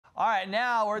All right,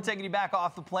 now we're taking you back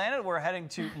off the planet. We're heading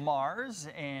to Mars,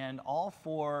 and all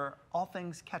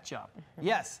things ketchup.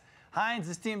 Yes, Heinz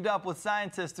has teamed up with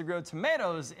scientists to grow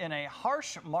tomatoes in a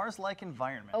harsh Mars-like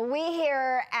environment. We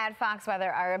here at Fox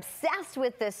Weather are obsessed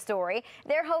with this story.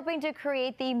 They're hoping to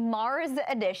create the Mars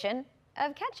edition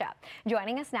of ketchup.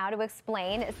 Joining us now to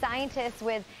explain, scientists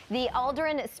with the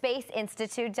Aldrin Space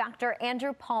Institute, Dr.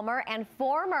 Andrew Palmer, and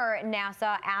former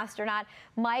NASA astronaut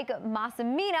Mike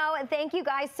Massimino. Thank you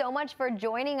guys so much for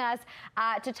joining us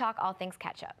to talk all things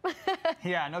ketchup.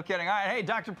 Yeah, no kidding. All right, hey,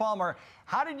 Dr. Palmer,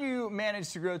 how did you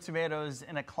manage to grow tomatoes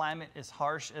in a climate as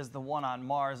harsh as the one on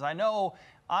Mars? I know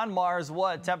on Mars,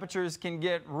 temperatures can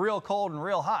get real cold and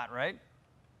real hot, right?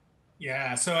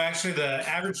 Yeah, so actually the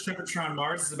average temperature on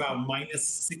Mars is about minus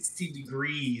 60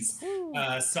 degrees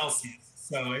Celsius.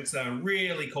 So it's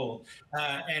really cold.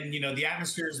 And, the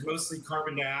atmosphere is mostly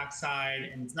carbon dioxide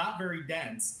and it's not very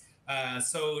dense.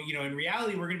 So, in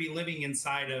reality, we're going to be living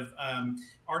inside of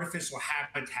artificial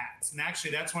habitats. And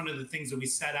actually, that's one of the things that we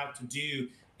set out to do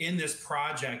in this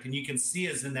project. And you can see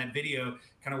us in that video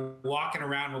kind of walking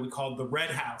around what we call the red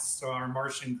house, so our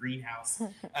Martian greenhouse.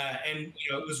 And,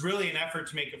 it was really an effort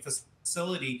to make a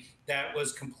facility that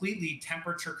was completely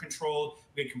temperature controlled.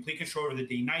 We had complete control over the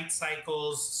day-night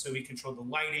cycles, so we controlled the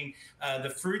lighting. The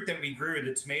fruit that we grew,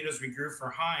 the tomatoes we grew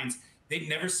for Heinz, they'd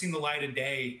never seen the light of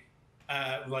day,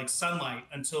 like sunlight,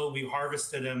 until we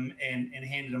harvested them and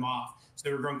handed them off. So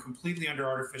they were grown completely under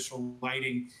artificial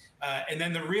lighting. And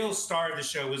then the real star of the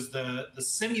show was the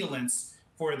simulants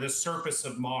for the surface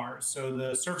of Mars. So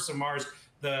the surface of Mars,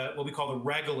 what we call the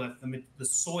regolith, the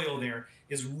soil there,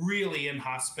 is really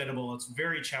inhospitable. It's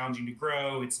very challenging to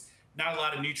grow. It's not a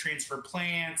lot of nutrients for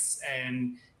plants,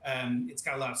 and it's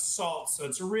got a lot of salt. So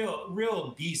it's a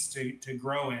real beast to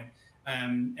grow in.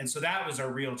 And so that was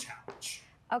our real challenge.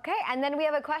 Okay, and then we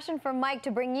have a question from Mike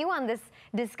to bring you on this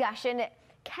discussion.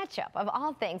 Ketchup, of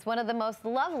all things, one of the most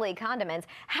lovely condiments.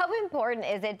 How important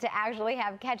is it to actually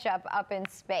have ketchup up in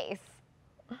space?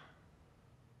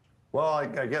 Well,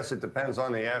 I guess it depends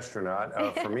on the astronaut.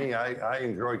 For me, I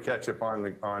enjoy ketchup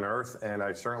on Earth, and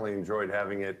I certainly enjoyed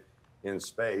having it in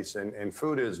space. And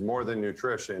food is more than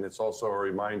nutrition. It's also a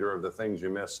reminder of the things you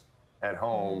miss at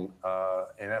home,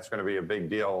 and that's going to be a big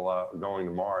deal going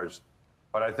to Mars.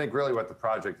 But I think really what the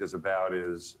project is about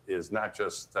is not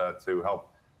just to help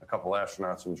a couple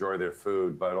astronauts enjoy their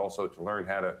food, but also to learn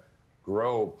how to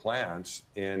grow plants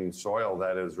in soil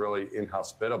that is really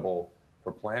inhospitable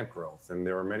for plant growth. And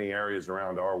there are many areas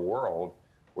around our world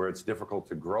where it's difficult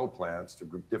to grow plants,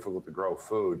 difficult to grow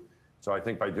food. So I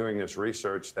think by doing this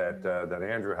research that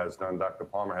Andrew has done, Dr.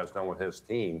 Palmer has done with his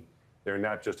team, they're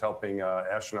not just helping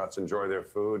astronauts enjoy their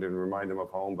food and remind them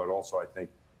of home, but also I think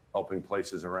helping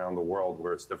places around the world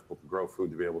where it's difficult to grow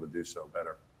food to be able to do so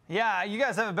better. Yeah, you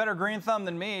guys have a better green thumb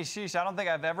than me. Sheesh, I don't think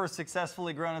I've ever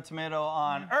successfully grown a tomato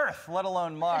on Earth, let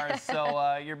alone Mars,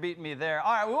 so you're beating me there.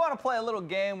 All right, we want to play a little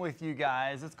game with you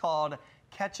guys. It's called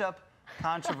Ketchup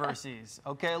Controversies.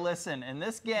 Okay, listen, in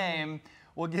this game,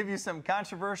 we'll give you some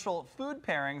controversial food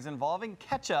pairings involving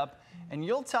ketchup, and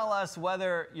you'll tell us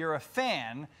whether you're a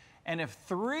fan. And if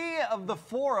 3 of the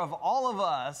 4 of all of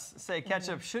us say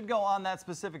ketchup should go on that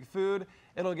specific food,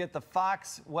 it'll get the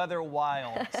Fox Weather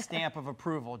Wild stamp of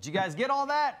approval. Did you guys get all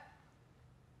that?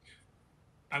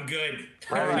 I'm good.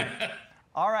 All right.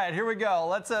 All right, here we go.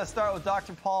 Let's start with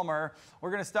Dr. Palmer. We're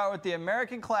going to start with the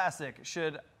American classic.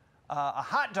 Should a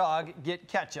hot dog get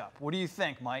ketchup? What do you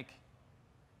think, Mike?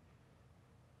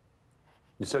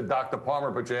 You said Dr. Palmer,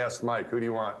 but you asked Mike. Who do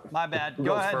you want? My bad.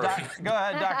 Go ahead,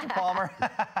 Dr. Palmer.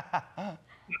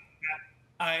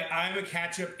 I'm a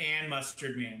ketchup and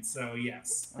mustard man, so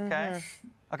yes. Okay.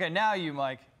 Okay, now you,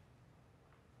 Mike.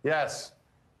 Yes.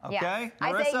 Okay. Yes.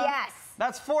 Marissa? I say yes.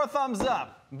 That's 4 thumbs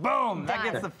up. Boom. That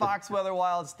Done. gets the Fox Weather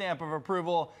Wild stamp of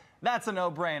approval. That's a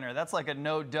no-brainer. That's like a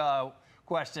no-duh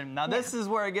question. Now, this is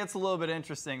where it gets a little bit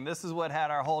interesting. This is what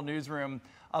had our whole newsroom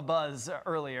abuzz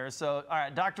earlier. So, all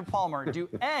right, Dr. Palmer, do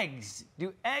eggs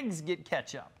get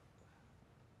ketchup?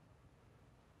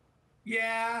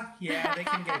 Yeah, they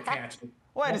can get ketchup.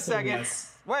 Wait a second.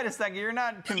 Wait a second. You're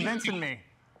not convincing me.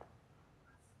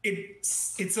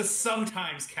 It's a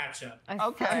sometimes ketchup.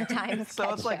 Okay. Sometimes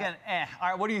So it's like an eh. All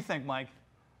right, what do you think, Mike?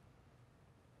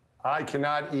 I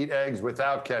cannot eat eggs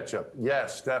without ketchup.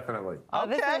 Yes, definitely. Oh,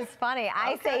 Okay. this is funny.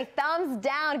 I say thumbs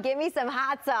down. Give me some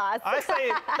hot sauce. I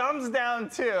say thumbs down,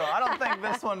 too. I don't think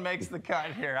this one makes the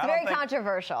cut here. It's very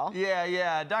controversial.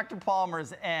 Yeah. Dr.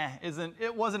 Palmer's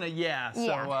it wasn't a yeah.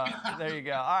 So there you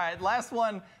go. All right, last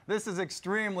one. This is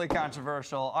extremely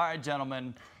controversial. All right,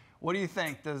 gentlemen, what do you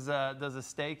think? Does a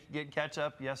steak get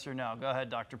ketchup? Yes or no? Go ahead,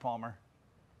 Dr. Palmer.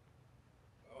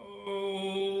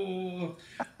 Oh,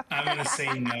 I'm going to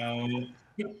say no.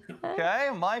 Okay,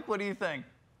 Mike, what do you think?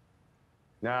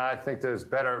 No, I think there's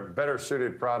better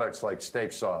suited products like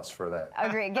steak sauce for that.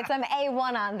 Agreed. Get some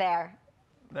A1 on there.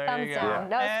 There Thumbs you go. down.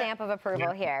 No And- stamp of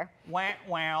approval here. Wah,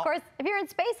 wah. Of course, if you're in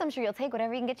space, I'm sure you'll take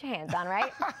whatever you can get your hands on,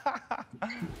 right?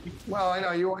 Well, I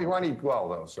know you want to eat well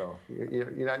though, so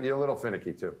you're a little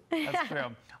finicky too. That's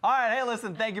true. All right, hey,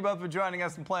 listen, thank you both for joining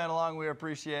us and playing along. We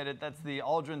appreciate it. That's the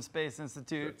Aldrin Space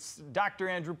Institute's Dr.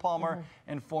 Andrew Palmer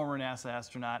and former NASA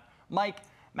astronaut Mike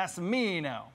Massimino.